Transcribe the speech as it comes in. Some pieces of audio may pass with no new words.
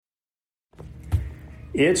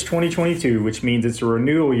It's 2022, which means it's a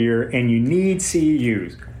renewal year, and you need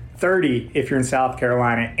CEUs. 30 if you're in South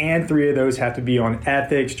Carolina, and 3 of those have to be on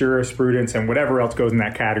ethics, jurisprudence, and whatever else goes in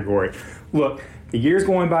that category. Look, the year's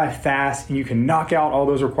going by fast, and you can knock out all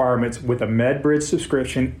those requirements with a MedBridge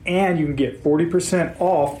subscription, and you can get 40%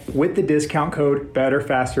 off with the discount code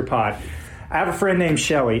BetterFasterPod. I have a friend named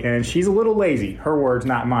Shelly, and she's a little lazy. Her words,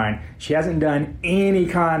 not mine. She hasn't done any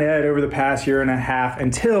Con Ed over the past year and a half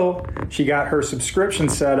until she got her subscription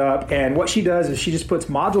set up. And what she does is she just puts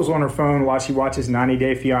modules on her phone while she watches 90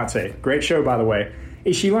 Day Fiance. Great show, by the way.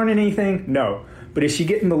 Is she learning anything? No. But is she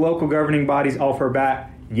getting the local governing bodies off her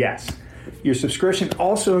back? Yes. Your subscription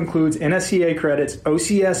also includes NSCA credits,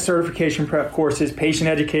 OCS certification prep courses, patient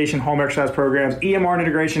education, home exercise programs, EMR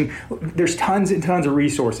integration. There's tons and tons of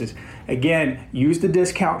resources. Again, use the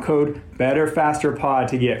discount code BetterFasterPod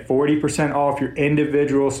to get 40% off your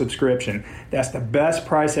individual subscription. That's the best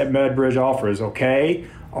price that MedBridge offers, okay?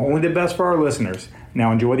 Only the best for our listeners.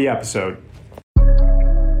 Now enjoy the episode.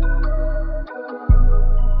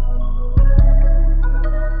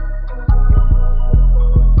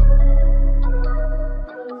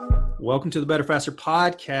 Welcome to the Better Faster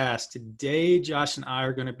podcast. Today, Josh and I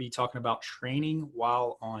are going to be talking about training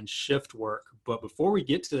while on shift work. But before we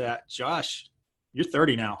get to that, Josh, you're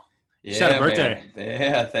 30 now. Yeah, just had a birthday. Man.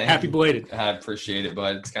 Yeah, thank Happy belated. I appreciate it,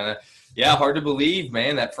 bud. It's kind of, hard to believe,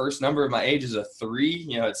 man. That first number of my age is a 3.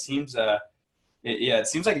 You know, it seems like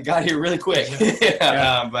it got here really quick.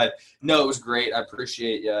 But no, it was great. I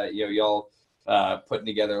appreciate y'all putting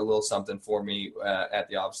together a little something for me at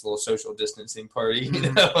the office, a little social distancing party,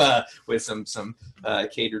 with some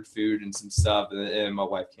catered food and some stuff. And my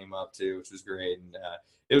wife came up too, which was great. And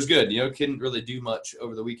it was good. Couldn't really do much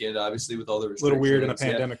over the weekend, obviously, with all the restrictions. A little weird in the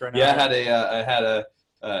pandemic right now. Yeah, I had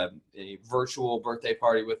a virtual birthday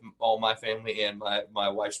party with all my family and my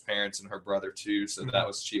wife's parents and her brother too. So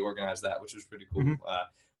she organized that, which was pretty cool. Mm-hmm.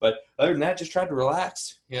 But other than that, just tried to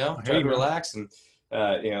relax. Relax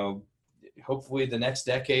and hopefully the next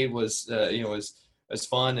decade was as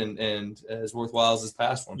fun and as worthwhile as this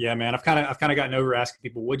past one. Yeah, man. I've kind of gotten over asking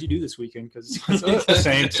people, "What'd you do this weekend?" Because it's the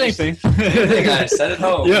same thing. I sat at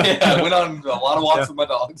home. Yeah, I went on a lot of walks with my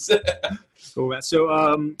dogs. Cool, man. So,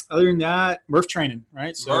 other than that, Murph training,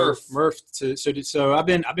 right? So Murph. So I've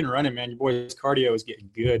been running, man. Your boy's cardio is getting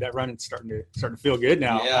good. That running's starting to feel good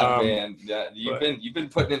now. Yeah, man. Yeah, you've been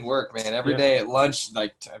putting in work, man. Every day at lunch,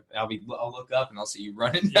 I'll look up and I'll see you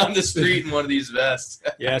running down the street in one of these vests.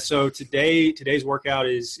 Yeah. So today's workout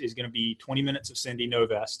is going to be 20 minutes of Cindy no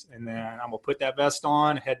vest, and then I'm gonna put that vest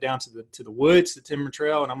on, head down to the woods, the Timber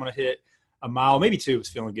Trail, and I'm gonna hit a mile, maybe 2. It's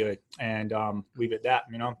feeling good, and leave it at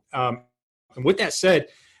that. And with that said,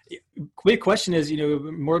 big question is,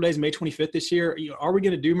 Memorial Day is May 25th this year. Are we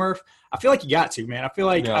going to do Murph? I feel like you got to, man. I feel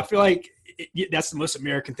like that's the most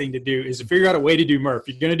American thing to do is to figure out a way to do Murph.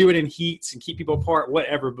 You're going to do it in heats and keep people apart,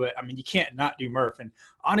 whatever. But I mean, you can't not do Murph. And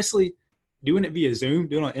honestly, doing it via Zoom,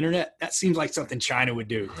 doing it on the internet, that seems like something China would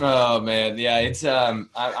do. Oh man, yeah. It's I'm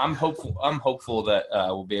hopeful that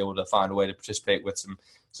we'll be able to find a way to participate with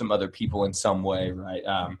some other people in some way, right?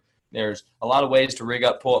 There's a lot of ways to rig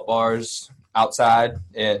up pull-up bars outside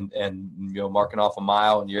and marking off a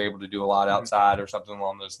mile, and you're able to do a lot outside or something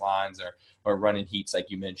along those lines, or running heats like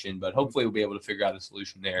you mentioned. But hopefully we'll be able to figure out a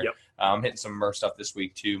solution there. Yep. I'm hitting some Murph stuff this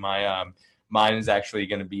week too. Mine is actually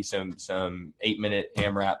going to be some 8-minute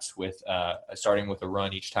AMRAPs with starting with a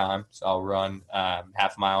run each time. So I'll run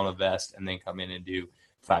half a mile on a vest and then come in and do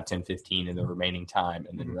 5, 10, 15 in the remaining time,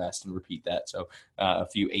 and then rest and repeat that. So a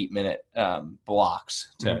few 8-minute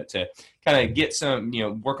blocks to kind of get some,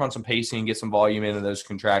 work on some pacing, get some volume into those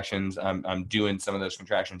contractions. I'm doing some of those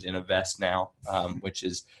contractions in a vest now, which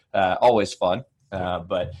is always fun.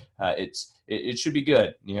 But it should be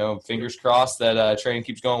good. Fingers crossed that training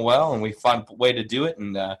keeps going well and we find a way to do it,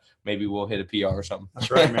 and maybe we'll hit a PR or something.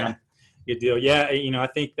 That's right, man. Good deal. Yeah, I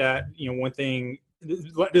think that one thing.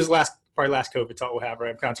 This last COVID talk we'll have,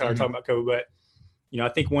 right? I'm kind of tired of talking about COVID, but I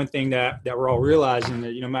think one thing that we're all realizing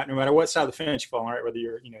that no matter what side of the fence you fall on, right? Whether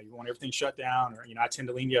you're you want everything shut down or I tend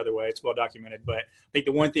to lean the other way. It's well documented, but I think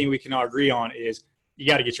the one thing we can all agree on is you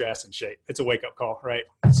got to get your ass in shape. It's a wake up call, right?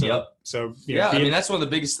 So, yep. So that's one of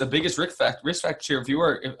the biggest risk factors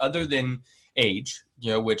here. If other than age,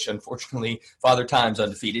 which unfortunately Father Time's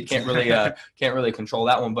undefeated, can't really control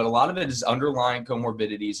that one. But a lot of it is underlying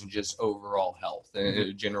comorbidities and just overall health,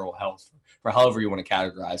 general health, for however you want to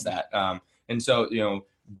categorize that. And so,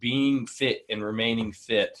 being fit and remaining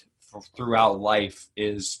fit throughout life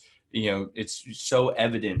is, it's so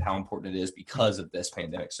evident how important it is because of this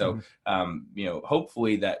pandemic. So,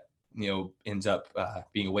 hopefully that ends up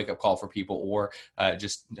being a wake-up call for people, or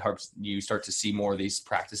just helps you start to see more of these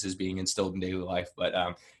practices being instilled in daily life. But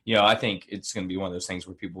I think it's going to be one of those things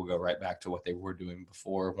where people go right back to what they were doing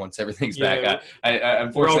before once everything's back. I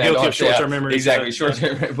unfortunately, we're all guilty of short-term memory. Exactly,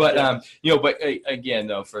 short-term. But but again,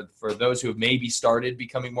 though, for those who have maybe started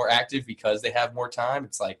becoming more active because they have more time,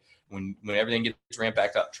 it's like, when everything gets ramped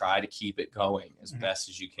back up, try to keep it going as best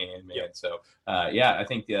as you can, man. Yep. So, I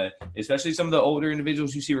think especially some of the older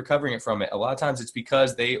individuals you see recovering from it, a lot of times it's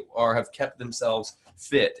because they have kept themselves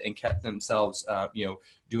fit and kept themselves,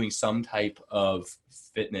 doing some type of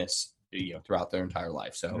fitness, throughout their entire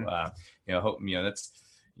life. So, hope, that's,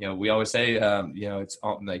 we always say, it's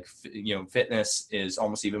like, fitness is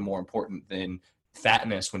almost even more important than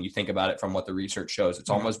fatness when you think about it from what the research shows. It's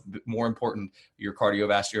almost more important, your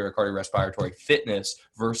cardiovascular, cardiorespiratory fitness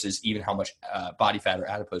versus even how much body fat or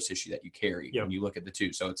adipose tissue that you carry when you look at the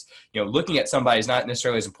two. So it's, looking at somebody is not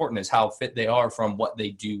necessarily as important as how fit they are from what they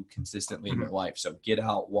do consistently in their life. So get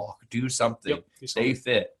out, walk, do something, stay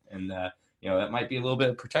fit. And, that might be a little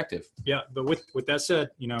bit protective. Yeah. But with that said,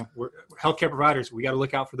 we're healthcare providers. We got to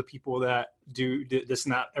look out for the people that do this,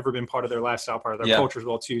 not ever been part of their lifestyle, part of their culture as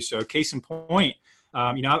well too. So case in point,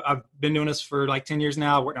 I've been doing this for like 10 years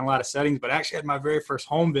now, working in a lot of settings, but I actually had my very first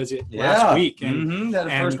home visit last week. And that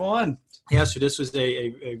first one. Yeah. So this was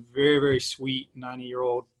a very, very sweet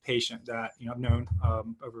 90-year-old patient that, I've known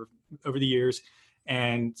over the years.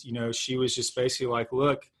 And, she was just basically like,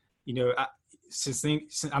 look, since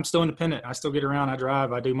I'm still independent, I still get around, I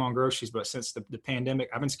drive, I do my own groceries, but since the pandemic,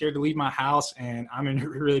 I've been scared to leave my house and I'm in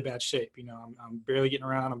really bad shape. I'm barely getting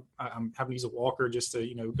around. I'm having to use a walker just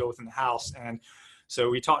to, go within the house. And so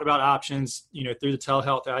we talked about options, through the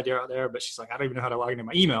telehealth idea out there, but she's like, I don't even know how to log into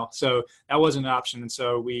my email. So that wasn't an option. And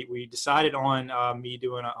so we decided on me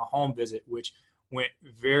doing a home visit, which went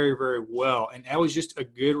very, very well. And that was just a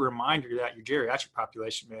good reminder that your geriatric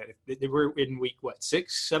population, man, if they were in week,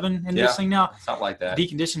 6, 7 in this thing now? Something like that.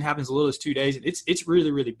 Decondition happens as little as 2 days. It's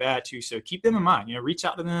really, really bad too. So keep them in mind, reach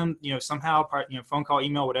out to them, somehow, phone call,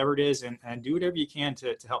 email, whatever it is, and do whatever you can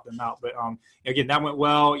to help them out. But again, that went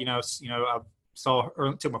well. I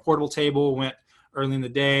took my portable table, went early in the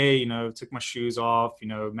day, took my shoes off,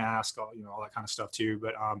 mask, all that kind of stuff too.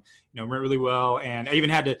 But, went really well. And I even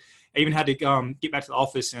had to get back to the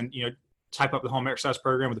office and, type up the home exercise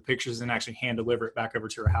program with the pictures and actually hand deliver it back over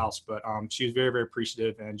to her house. But she was very, very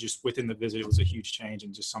appreciative. And just within the visit, it was a huge change.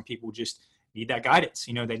 And just some people just need that guidance.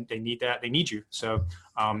 They need that. They need you. So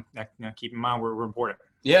keep in mind we're important.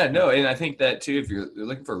 Yeah, no, and I think that too, if you're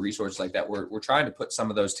looking for a resource like that, we're trying to put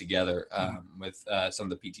some of those together with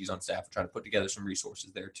some of the PTs on staff. We're trying to put together some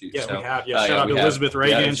resources there too. Yeah, so, we have. Shout out to Elizabeth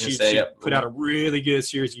Reagan. She put out a really good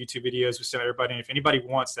series of YouTube videos. We sent everybody. And if anybody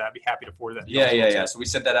wants that, I'd be happy to forward that. Yeah. So we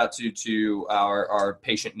sent that out to our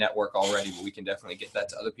patient network already, but we can definitely get that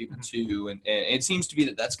to other people too. And it seems to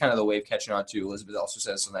be that's kind of the wave catching on too. Elizabeth also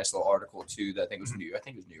says a nice little article too that I think was New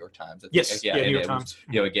York Times. Yes, New York Times.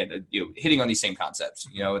 Again, hitting on these same concepts.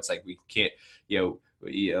 It's like we can't,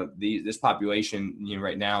 this population,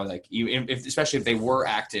 right now, like especially if they were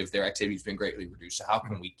active, their activity has been greatly reduced. So how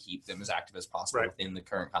can we keep them as active as possible within the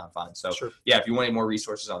current confines? So if you want any more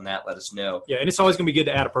resources on that, let us know. Yeah, and it's always going to be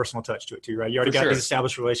good to add a personal touch to it too, right? You already got these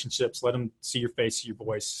established relationships. Let them see your face, see your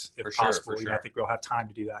voice, if possible. I think we'll have time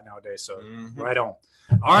to do that nowadays. So right on.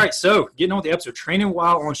 All right, so getting on with the episode, training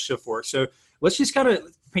while on shift work. So let's just kind of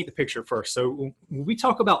paint the picture first. So when we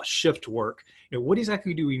talk about shift work, what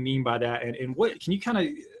exactly do we mean by that? And what can you kind of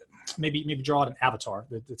maybe draw out an avatar,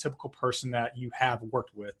 the typical person that you have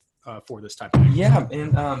worked with for this type of thing? Yeah.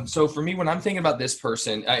 And so for me, when I'm thinking about this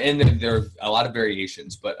person, and there are a lot of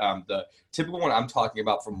variations, but the typical one I'm talking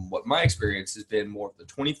about from what my experience has been more of the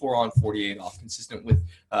 24 on, 48 off, consistent with,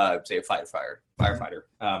 say, a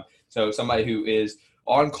firefighter. So somebody who is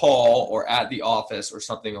on call or at the office or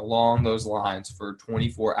something along those lines for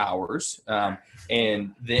 24 hours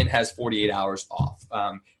and then has 48 hours off.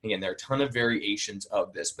 Again, there are a ton of variations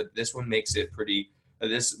of this, but this one makes it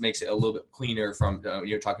this makes it a little bit cleaner from,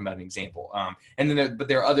 you're talking about an example. And then, but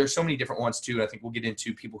there are so many different ones too. And I think we'll get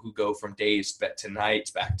into people who go from days back to nights,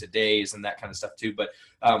 back to days and that kind of stuff too. But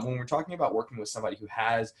when we're talking about working with somebody who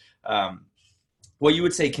has, well, you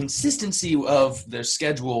would say consistency of their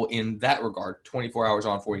schedule in that regard, 24 hours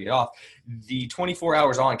on, 48 off. The 24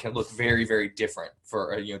 hours on can look very, very different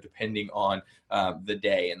for, depending on the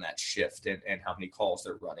day and that shift and how many calls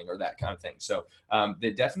they're running or that kind of thing. So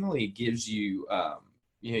that definitely gives you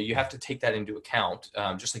you have to take that into account,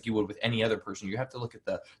 just like you would with any other person. You have to look at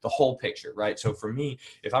the whole picture, right? So for me,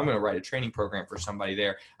 if I'm going to write a training program for somebody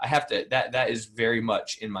there, I have to, that is very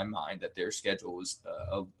much in my mind that their schedule is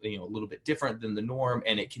a little bit different than the norm,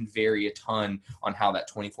 and it can vary a ton on how that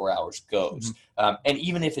 24 hours goes. And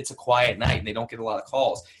even if it's a quiet night and they don't get a lot of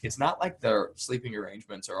calls, it's not like their sleeping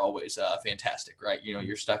arrangements are always fantastic, right?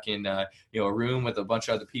 You're stuck in a room with a bunch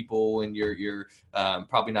of other people, and you're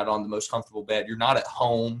probably not on the most comfortable bed. You're not at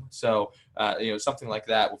home. So, something like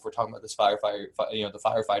that, if we're talking about this the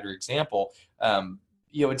firefighter example,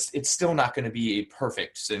 it's still not going to be a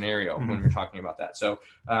perfect scenario when we're talking about that. So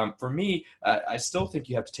for me, I still think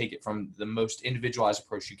you have to take it from the most individualized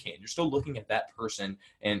approach you can. You're still looking at that person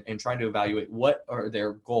and trying to evaluate what are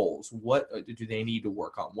their goals, what do they need to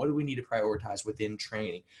work on, what do we need to prioritize within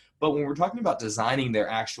training. But when we're talking about designing their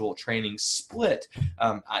actual training split,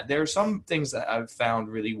 there are some things that I've found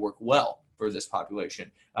really work well for this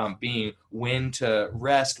population, being when to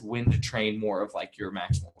rest, when to train more of like your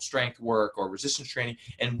maximal strength work or resistance training,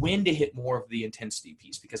 and when to hit more of the intensity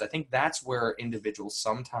piece. Because I think that's where individuals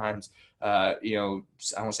sometimes, I don't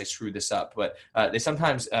want to say screw this up, but they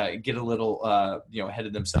sometimes get a little, ahead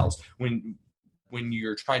of themselves when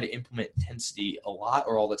you're trying to implement intensity a lot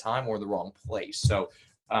or all the time or in the wrong place. So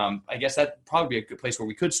I guess that'd probably be a good place where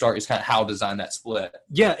we could start, is kind of how to design that split.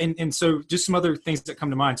 Yeah. And so just some other things that come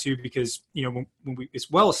to mind too, because, when it's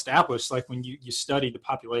well established, like when you study the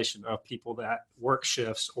population of people that work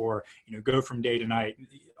shifts or, go from day to night,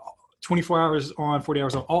 24 hours on, 40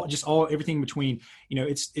 hours on, everything in between,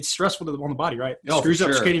 it's stressful on the body, right? It screws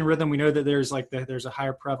up circadian rhythm. We know that there's there's a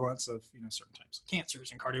higher prevalence of, certain types of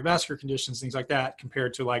cancers and cardiovascular conditions, things like that,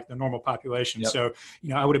 compared to like the normal population. Yep. So,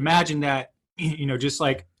 I would imagine that, just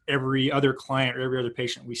like every other client or every other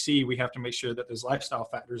patient we see, we have to make sure that those lifestyle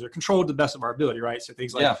factors are controlled to the best of our ability, right? So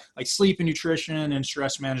things like sleep and nutrition and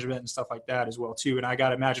stress management and stuff like that as well too. And I got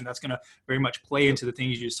to imagine that's going to very much play into the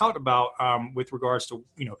things you just talked about with regards to,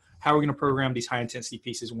 how we're going to program these high intensity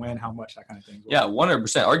pieces, when, how much, that kind of thing. Yeah, 100%.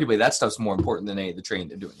 Arguably, that stuff's more important than any of the training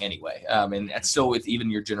they're doing anyway. And that's still with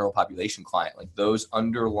even your general population client. Like those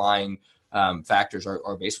underlying factors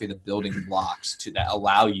are basically the building blocks that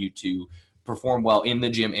allow you to perform well in the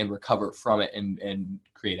gym and recover from it and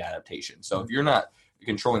create adaptation. So if you're not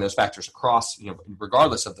controlling those factors across,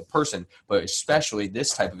 regardless of the person, but especially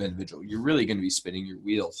this type of individual, you're really going to be spinning your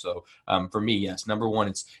wheels. So for me, yes, number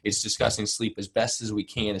one, it's discussing sleep as best as we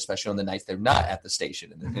can, especially on the nights they're not at the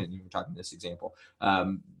station. And you're talking this example.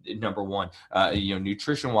 Number one,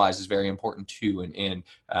 nutrition wise is very important too. And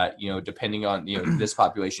depending on, this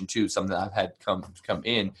population too, something that I've had come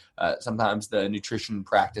in, sometimes the nutrition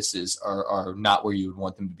practices are not where you would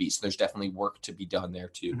want them to be. So there's definitely work to be done there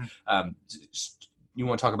too. You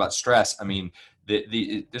want to talk about stress. I mean,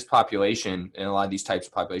 this population and a lot of these types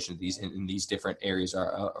of populations, in these different areas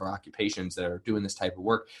are occupations that are doing this type of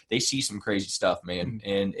work. They see some crazy stuff, man,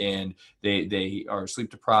 and they are sleep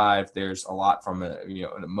deprived. There's a lot from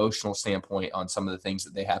an emotional standpoint on some of the things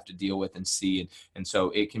that they have to deal with and see, and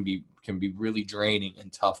so it can be really draining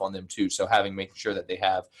and tough on them too. So making sure that they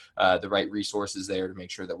have the right resources there to make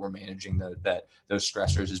sure that we're managing those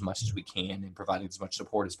stressors as much as we can and providing as much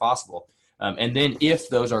support as possible. And then if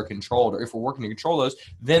those are controlled, or if we're working to control those,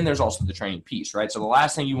 then there's also the training piece, right? So the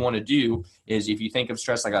last thing you want to do is, if you think of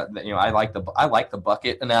stress, like I like the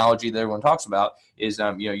bucket analogy that everyone talks about, is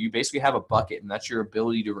you basically have a bucket, and that's your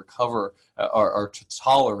ability to recover or to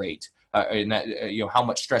tolerate. And that, how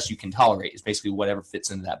much stress you can tolerate is basically whatever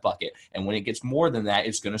fits into that bucket. And when it gets more than that,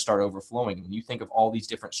 it's going to start overflowing. When you think of all these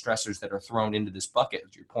different stressors that are thrown into this bucket,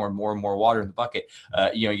 you're pouring more and more water in the bucket.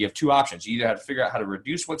 You have two options. You either have to figure out how to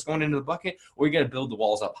reduce what's going into the bucket, or you got to build the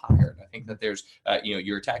walls up higher. And I think that there's,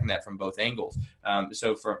 you're attacking that from both angles.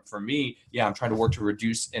 So for me, I'm trying to work to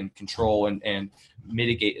reduce and control and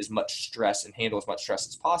mitigate as much stress and handle as much stress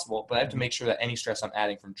as possible. But I have to make sure that any stress I'm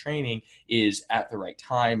adding from training is at the right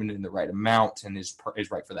time and in the right amount and is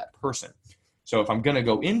right for that person. So if I'm going to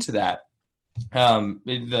go into that,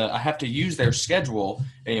 I have to use their schedule,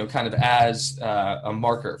 kind of as a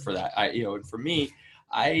marker for that. And for me,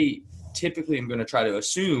 I typically am going to try to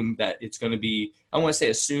assume that it's going to be, I don't want to say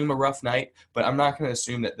assume a rough night, but I'm not going to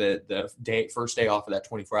assume that the first day off of that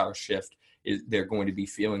 24-hour shift they're going to be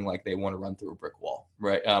feeling like they want to run through a brick wall,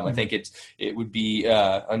 right? I think it would be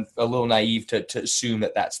a little naive to assume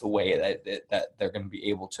that that's the way that they're going to be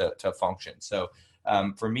able to function. So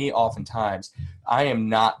for me, oftentimes, I am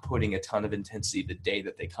not putting a ton of intensity the day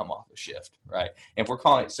that they come off a shift, right? And if we're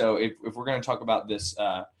we're going to talk about this,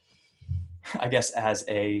 I guess as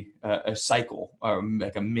a cycle, or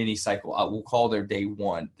like a mini cycle, we'll call their day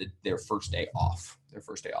one their first day off. their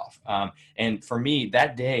first day off. And for me,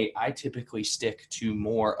 that day, I typically stick to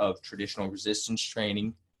more of traditional resistance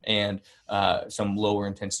training and some lower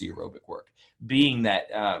intensity aerobic work, being that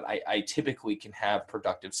I typically can have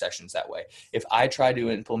productive sessions that way. If I try to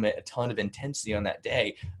implement a ton of intensity on that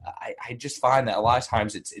day, I just find that a lot of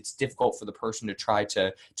times it's difficult for the person to try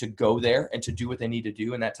to go there and to do what they need to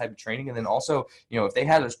do in that type of training. And then also, if they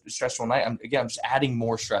had a stressful night, I'm just adding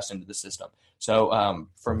more stress into the system. So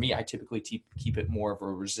for me, I typically keep it more of a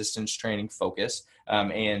resistance training focus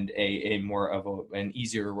and a more of an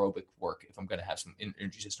easier aerobic work if I'm going to have some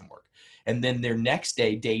energy system work. And then their next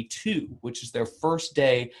day, day 2, which is their first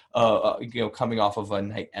day, coming off of a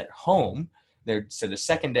night at home. So the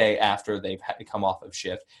second day after they've had to come off of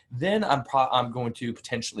shift, then I'm going to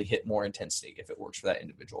potentially hit more intensity if it works for that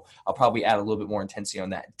individual. I'll probably add a little bit more intensity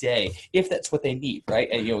on that day if that's what they need, right?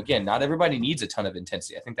 And again, not everybody needs a ton of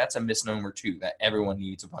intensity. I think that's a misnomer too, that everyone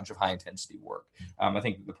needs a bunch of high intensity work. I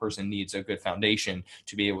think the person needs a good foundation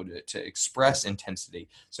to be able to express intensity.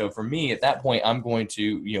 So for me, at that point, I'm going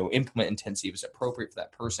to implement intensity if it's appropriate for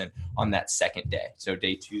that person on that second day. So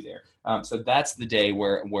day 2 there. So that's the day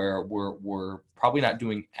where we're probably not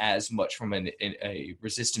doing as much from a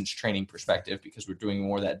resistance training perspective because we're doing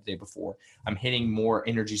more that day before. I'm hitting more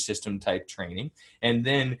energy system type training. And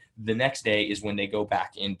then the next day is when they go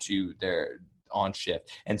back into their on shift.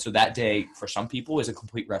 And so that day for some people is a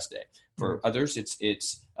complete rest day. For others,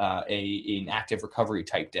 it's an active recovery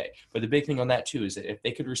type day. But the big thing on that too is that if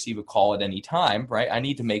they could receive a call at any time, right, I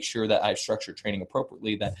need to make sure that I've structured training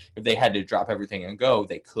appropriately, that if they had to drop everything and go,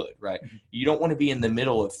 they could, right? Mm-hmm. You don't want to be in the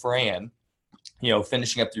middle of Fran,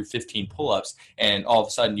 finishing up through 15 pull-ups, and all of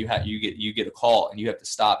a sudden you get a call and you have to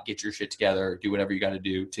stop, get your shit together, do whatever you got to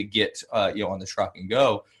do to get on the truck and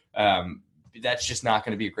go. That's just not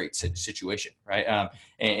going to be a great situation, right?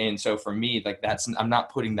 And so for me, I'm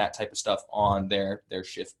not putting that type of stuff on their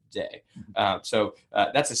shift day. So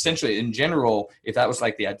that's essentially, in general, if that was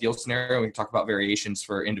like the ideal scenario, we can talk about variations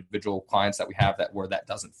for individual clients that we have where that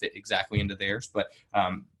doesn't fit exactly into theirs. But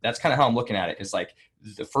that's kind of how I'm looking at it, is like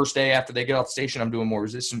the first day after they get off the station, I'm doing more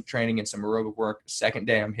resistance training and some aerobic work. Second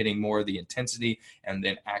day, I'm hitting more of the intensity, and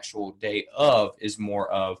then actual day of is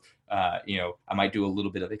more of I might do a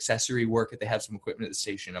little bit of accessory work if they have some equipment at the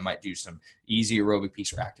station. I might do some easy aerobic piece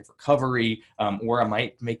for active recovery, or I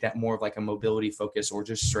might make that more of like a mobility focus or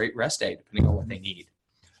just straight rest day, depending on what they need.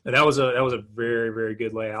 And that was a very, very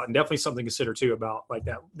good layout, and definitely something to consider too about like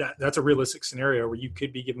that's a realistic scenario where you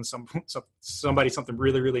could be giving somebody something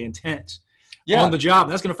really, really intense. On the job,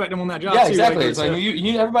 that's going to affect them on that job. Yeah, too. Exactly. It's like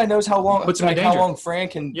everybody knows how long Fran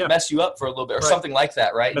can mess you up for a little bit or something like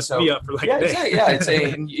that, right? Mess me up for like a day. Exactly.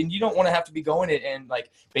 Yeah, and you don't want to have to be going and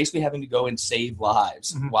like basically having to go and save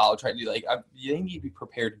lives while trying to do you need to be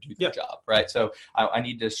prepared to do the job, right? So I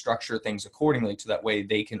need to structure things accordingly to that way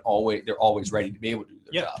they're always ready to be able to do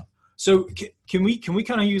their job. So can we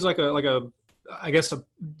kind of use like a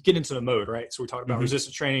get into the mode, right? So we talked about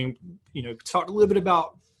resistance training, talked a little bit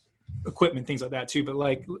about equipment, things like that too, but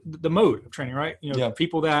like the mode of training, right?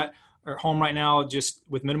 People that are at home right now just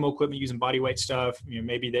with minimal equipment using body weight stuff,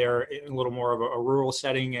 maybe they're in a little more of a rural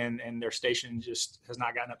setting and their station just has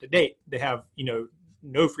not gotten up to date. They have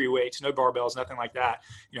no free weights, no barbells, nothing like that.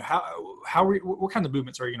 What kind of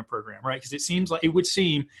movements are you going to program, right? Because it would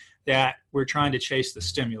seem that we're trying to chase the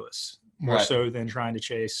stimulus more so than trying to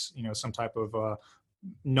chase some type of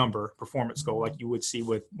performance goal like you would see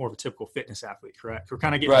with more of a typical fitness athlete, correct? We're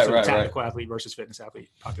kind of getting to the tactical athlete versus fitness athlete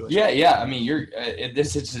population. Yeah. I mean,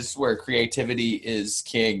 this is where creativity is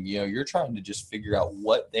king. You're trying to just figure out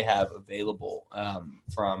what they have available,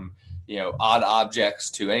 from odd objects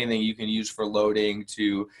to anything you can use for loading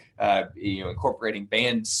to incorporating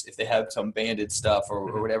bands if they have some banded stuff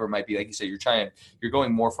or whatever it might be. Like you said, you're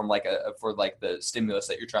going more from for the stimulus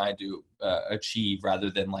that you're trying to achieve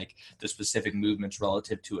rather than like the specific movements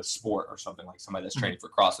relative to a sport or something like somebody that's training for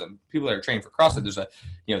CrossFit. People that are training for CrossFit, there's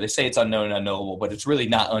they say it's unknown and unknowable, but it's really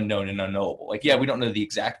not unknown and unknowable. Like, we don't know the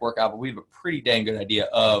exact workout, but we have a pretty dang good idea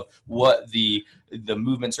of what the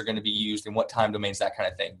movements are going to be used and what time domains, that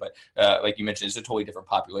kind of thing. But like you mentioned, it's a totally different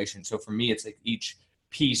population. So for me, it's like each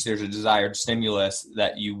piece, there's a desired stimulus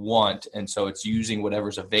that you want. And so it's using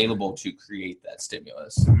whatever's available to create that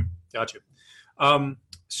stimulus. Gotcha.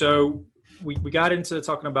 So we got into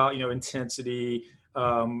talking about, intensity.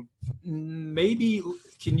 Maybe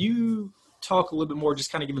can you talk a little bit more,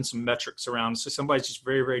 just kind of giving some metrics around. So somebody's just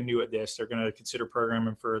very, very new at this. They're going to consider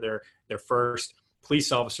programming for their first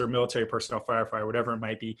police officer, military personnel, firefighter, whatever it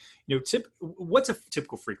might be, what's a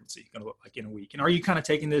typical frequency going to look like in a week? And are you kind of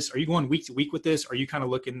taking this, are you going week to week with this? Are you kind of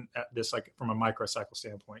looking at this like from a microcycle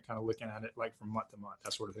standpoint, kind of looking at it like from month to month,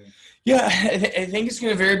 that sort of thing? Yeah, I think it's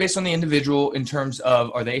going to vary based on the individual in terms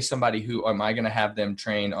of, are they somebody who, am I going to have them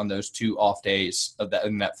train on those 2 off days of that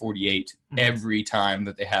in that 48 every time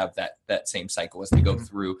that they have that same cycle as they go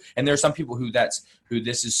through? And there are some people who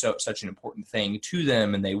this is such an important thing to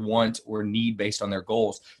them, and they want or need, based on their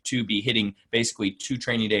goals, to be hitting basically 2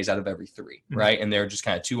 training days out of every 3, right? And they're just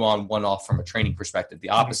kind of 2 on, 1 off from a training perspective, the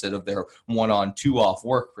opposite of their 1 on, 2 off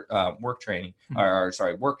work training,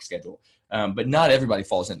 work schedule. But not everybody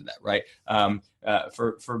falls into that, right?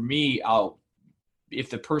 For me, if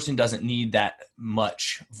the person doesn't need that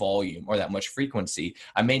much volume or that much frequency,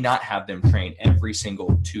 I may not have them train every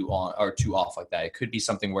single 2 on or 2 off like that. It could be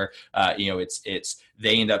something where, it's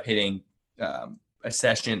they end up hitting a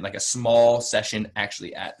session, like a small session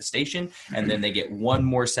actually at the station, and then they get 1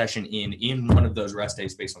 more session in one of those rest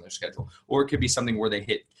days based on their schedule. Or it could be something where they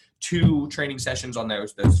hit 2 training sessions on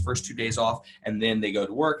those first 2 days off, and then they go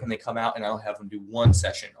to work and they come out, and I'll have them do 1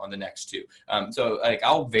 session on the next 2. So like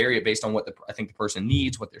I'll vary it based on what I think the person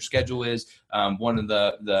needs, what their schedule is. One of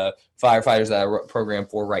the firefighters that I program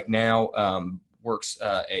for right now works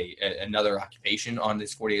another occupation on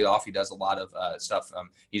this 48 off. He does a lot of stuff.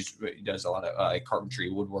 He does a lot of carpentry,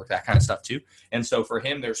 woodwork, that kind of stuff too. And so for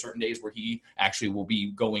him, there are certain days where he actually will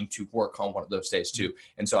be going to work on one of those days too.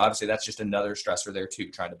 And so obviously that's just another stressor there too,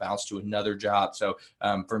 trying to balance to another job. So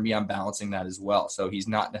for me, I'm balancing that as well. So he's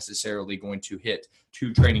not necessarily going to hit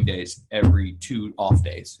 2 training days every 2 off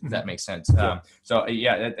days, if that makes sense. I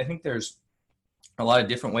think there's a lot of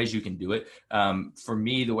different ways you can do it. For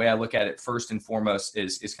me, the way I look at it first and foremost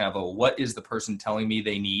is kind of what is the person telling me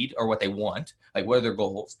they need or what they want, like what are their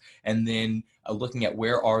goals? And then looking at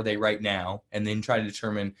where are they right now, and then try to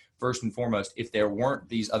determine first and foremost, if there weren't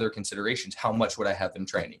these other considerations, how much would I have them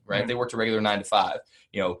training, right? If they worked a regular 9 to 5,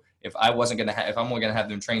 if I'm only going to have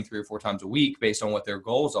them train 3 or 4 times a week based on what their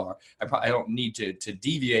goals are, I don't need to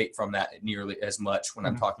deviate from that nearly as much when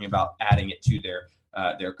I'm talking about adding it to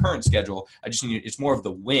their current schedule. I just need, it's more of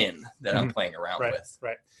the win that I'm playing around with.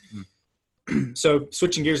 Right. So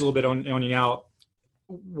switching gears a little bit on you now,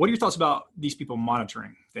 what are your thoughts about these people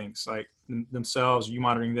monitoring things like themselves, you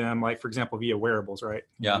monitoring them, like for example, via wearables, right?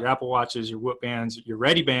 Yeah. Your Apple Watches, your Whoop bands, your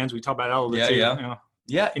Ready bands. We talk about that a little bit too. Yeah.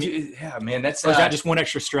 Yeah, man. That's or is that just one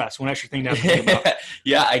extra stress, one extra thing to think about?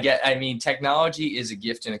 Yeah, I mean, technology is a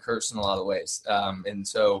gift and a curse in a lot of ways. And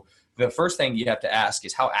so the first thing you have to ask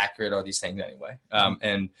is how accurate are these things anyway?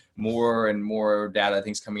 And more data, I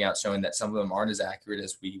think, is coming out showing that some of them aren't as accurate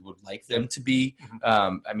as we would like them to be.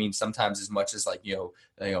 I mean, sometimes as much as like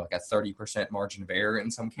a 30% margin of error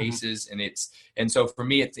in some cases. And so for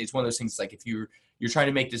me, it's one of those things like if you're trying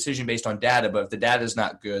to make a decision based on data, but if the data is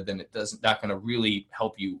not good, then not going to really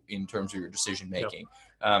help you in terms of your decision making.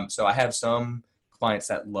 So I have some clients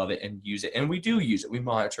that love it and use it, and we do use it. We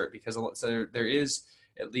monitor it because there is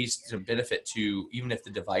at least some benefit to, even if the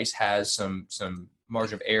device has some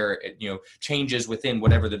margin of error, changes within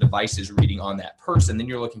whatever the device is reading on that person, then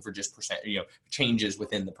you're looking for just changes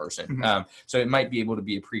within the person. So it might be able to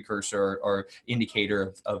be a precursor or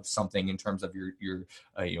indicator of something in terms of your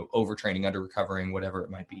overtraining, under recovering, whatever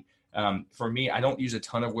it might be. For me, I don't use a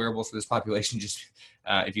ton of wearables for this population. Just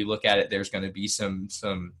if you look at it, there's going to be some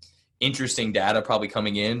interesting data probably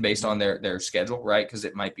coming in based on their schedule, right? Because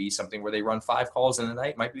it might be something where they run 5 calls in a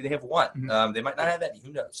night. Might be they have 1. They might not have any.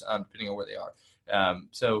 Who knows? Depending on where they are.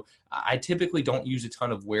 So I typically don't use a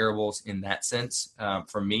ton of wearables in that sense.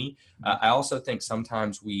 For me, I also think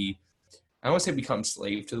sometimes I don't want to say become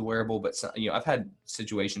slave to the wearable, but I've had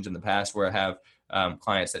situations in the past where I have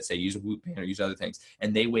clients that say use a Whoop band or use other things,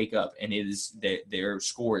 and they wake up and it is their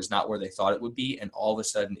score is not where they thought it would be, and all of a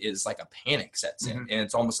sudden is like a panic sets in, and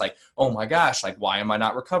it's almost like, oh my gosh, like why am I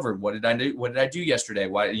not recovered? What did I do? What did I do yesterday?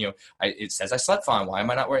 Why it says I slept fine. Why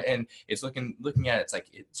am I not? And it's looking at it, it's like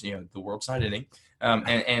it's the world's not ending.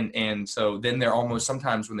 And so then they're almost,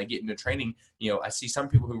 sometimes when they get into training, I see some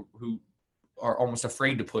people who are almost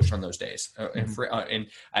afraid to push on those days. And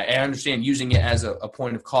I understand using it as a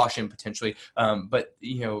point of caution potentially. But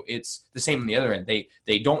it's the same on the other end.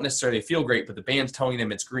 They don't necessarily feel great, but the band's telling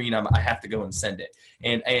them it's green. I have to go and send it.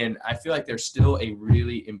 And I feel like there's still a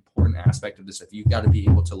really important aspect of this. If you've got to be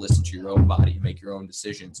able to listen to your own body and make your own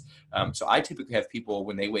decisions. So I typically have people,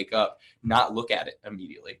 when they wake up, not look at it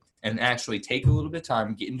immediately and actually take a little bit of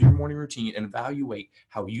time, get into your morning routine and evaluate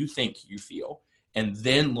how you think you feel, and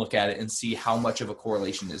then look at it and see how much of a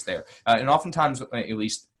correlation is there. And oftentimes, at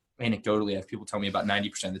least anecdotally, I have people tell me about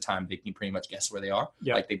 90% of the time they can pretty much guess where they are.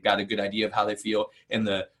 Yeah. Like they've got a good idea of how they feel, and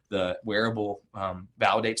the wearable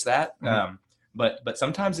validates that. But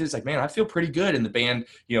sometimes it's like, man, I feel pretty good, and the band,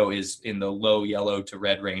 is in the low yellow to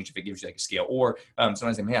red range if it gives you like a scale. Or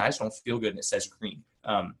sometimes like, man, I just don't feel good, and it says green.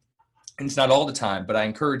 And it's not all the time, but I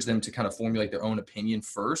encourage them to kind of formulate their own opinion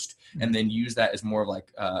first, and then use that as more of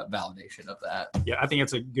like validation of that. Yeah, I think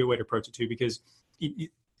it's a good way to approach it too, because this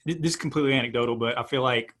is completely anecdotal, but I feel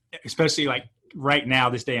like, especially like right now,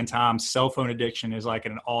 this day and time, cell phone addiction is like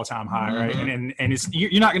at an all-time high, right? And it's,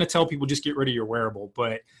 you're not going to tell people just get rid of your wearable,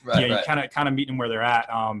 but you kind of meet them where they're at.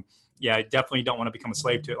 I definitely don't want to become a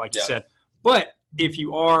slave to it, like you said. But if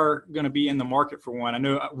you are going to be in the market for one, I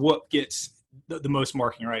know Whoop gets the most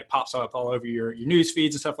marketing, right? It pops up all over your news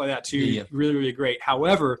feeds and stuff like that too. Yeah. Really, really great.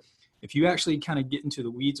 However, if you actually kind of get into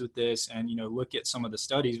the weeds with this and, look at some of the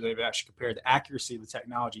studies where they've actually compared the accuracy of the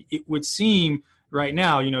technology, it would seem right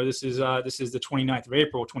now, this is the 29th of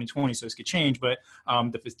April, 2020, so this could change, but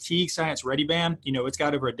the Fatigue Science Ready Band, it's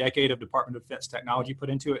got over a decade of Department of Defense technology put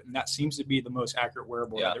into it, and that seems to be the most accurate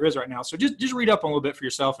wearable that there is right now. So just read up a little bit for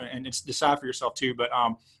yourself and decide for yourself too, but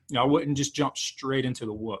I wouldn't just jump straight into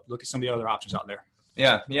the Whoop. Look at some of the other options out there.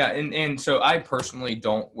 Yeah. And so I personally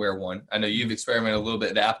don't wear one. I know you've experimented a little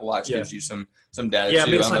bit. The Apple Watch gives you some data. Yeah,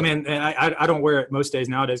 too. It's like, man, I don't wear it most days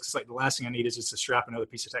nowadays because like the last thing I need is just to strap another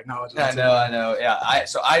piece of technology. I know. Yeah.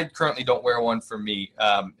 I currently don't wear one for me.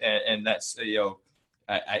 And that's,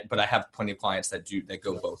 but I have plenty of clients that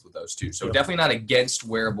go both with those too. So definitely not against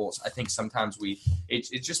wearables. I think sometimes it's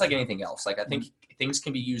just like anything else. Like I think things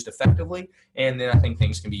can be used effectively, and then I think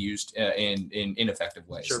things can be used in ineffective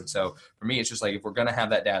ways. Sure. And so for me, it's just like, if we're going to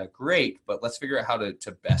have that data, great, but let's figure out how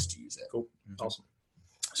to best use it. Cool. Awesome.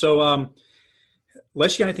 So,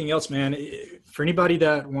 unless you got anything else, man, for anybody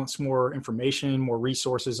that wants more information, more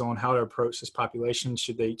resources on how to approach this population,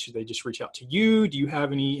 should they just reach out to you? Do you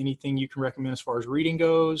have anything you can recommend as far as reading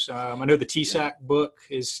goes? I know the TSAC book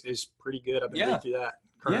is pretty good. I've been reading through that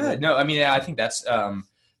currently. Yeah, no, I mean, I think that's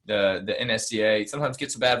the NSCA sometimes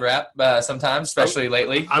gets a bad rap, sometimes, especially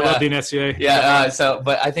lately. I love the NSCA.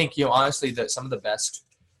 But I think, honestly, that some of the best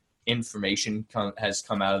information has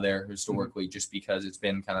come out of there historically, just because it's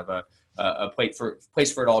been kind of a place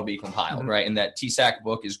for it all to be compiled, right? And that TSAC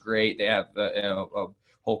book is great. They have a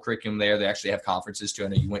whole curriculum there. They actually have conferences too. I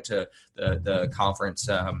know you went to the conference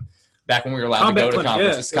back when we were allowed to go to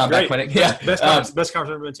conferences. Combat Clinic, best conference I've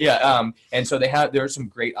ever been to. And so there are some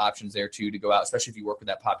great options there too to go out, especially if you work with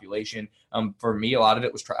that population. For me, a lot of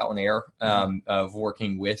it was trial and error of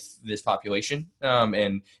working with this population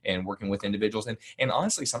and working with individuals, and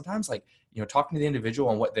honestly, sometimes like, talking to the individual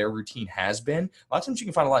on what their routine has been, a lot of times you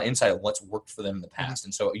can find a lot of insight on what's worked for them in the past.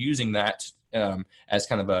 And so using that as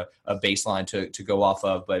kind of a baseline to go off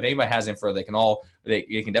of. But if anybody has info, they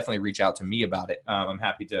can definitely reach out to me about it. I'm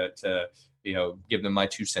happy to give them my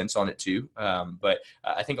 2 cents on it too. But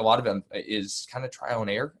I think a lot of them is kind of trial and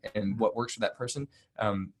error and what works for that person.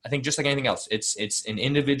 I think just like anything else, it's an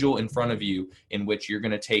individual in front of you in which you're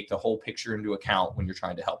going to take the whole picture into account when you're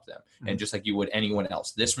trying to help them. And just like you would anyone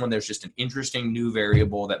else, this one, there's just an interesting new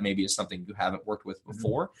variable that maybe is something you haven't worked with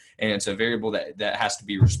before. And it's a variable that has to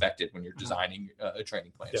be respected when you're designing a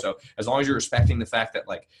training plan. So as long as you're respecting the fact that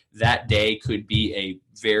like that day could be a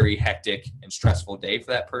very hectic and stressful day for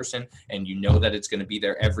that person, and that it's going to be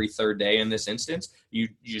there every third day in this instance, you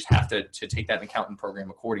just have to take that into account and program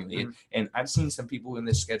accordingly. And I've seen some people in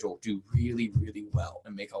this schedule do really, really well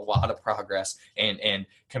and make a lot of progress and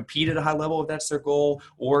compete at a high level if that's their goal,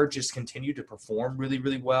 or just continue to perform really,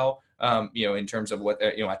 really well, in terms of what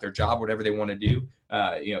at their job, whatever they want to do.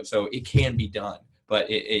 So it can be done. But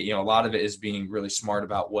a lot of it is being really smart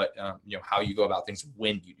about what, how you go about things,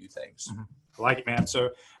 when you do things. I like it, man. So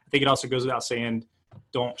I think it also goes without saying,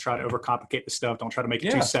 don't try to overcomplicate the stuff. Don't try to make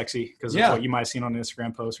it too sexy because of what you might have seen on an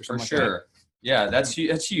Instagram post or something like that. Yeah, that's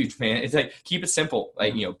huge, man. It's like, keep it simple.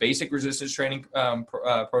 Like, basic resistance training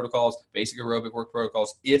protocols, basic aerobic work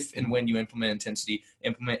protocols. If and when you implement intensity,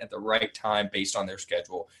 implement at the right time based on their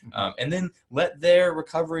schedule. And then let their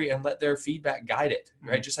recovery and let their feedback guide it,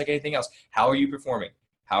 right? Just like anything else. How are you performing?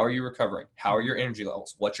 How are you recovering? How are your energy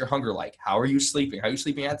levels? What's your hunger like? How are you sleeping? How are you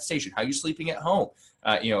sleeping at the station? How are you sleeping at home?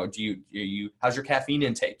 How's your caffeine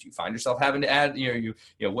intake? Do you find yourself having to add,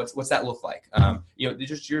 what's that look like?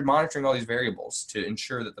 You're monitoring all these variables to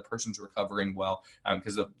ensure that the person's recovering well.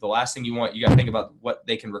 Because the last thing you got to think about what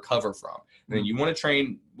they can recover from. And then you want to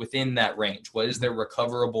train within that range. What is their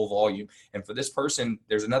recoverable volume? And for this person,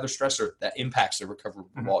 there's another stressor that impacts their recoverable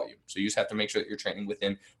volume. So you just have to make sure that you're training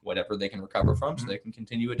within whatever they can recover from so they can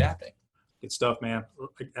continue adapting. Good stuff, man.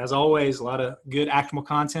 As always, a lot of good actionable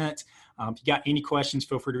content. If you got any questions,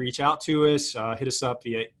 feel free to reach out to us. Hit us up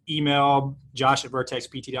via email,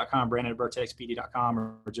 josh@vertexpt.com, brandon@vertexpt.com,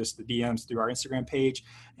 or just the DMs through our Instagram page.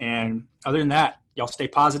 And other than that, y'all stay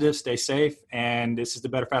positive, stay safe. And this is the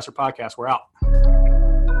Better Faster Podcast. We're out.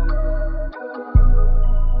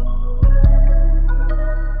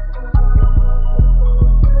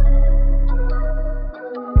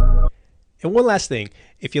 And one last thing,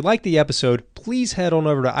 if you liked the episode, please head on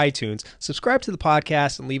over to iTunes, subscribe to the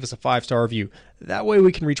podcast, and leave us a 5-star review. That way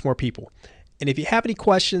we can reach more people. And if you have any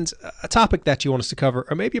questions, a topic that you want us to cover,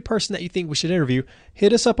 or maybe a person that you think we should interview,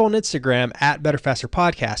 hit us up on Instagram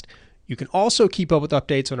 @BetterFasterPodcast. You can also keep up with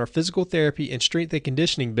updates on our physical therapy and strength and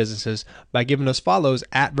conditioning businesses by giving us follows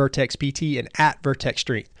 @VertexPT and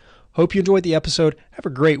 @VertexStrength. Hope you enjoyed the episode. Have a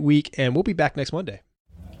great week, and we'll be back next Monday.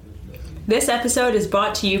 This episode is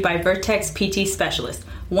brought to you by Vertex PT Specialist.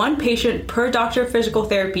 1 patient per doctor of physical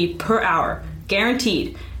therapy per hour.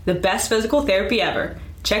 Guaranteed. The best physical therapy ever.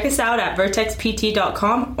 Check us out at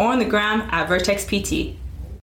vertexpt.com or on the gram @VertexPT.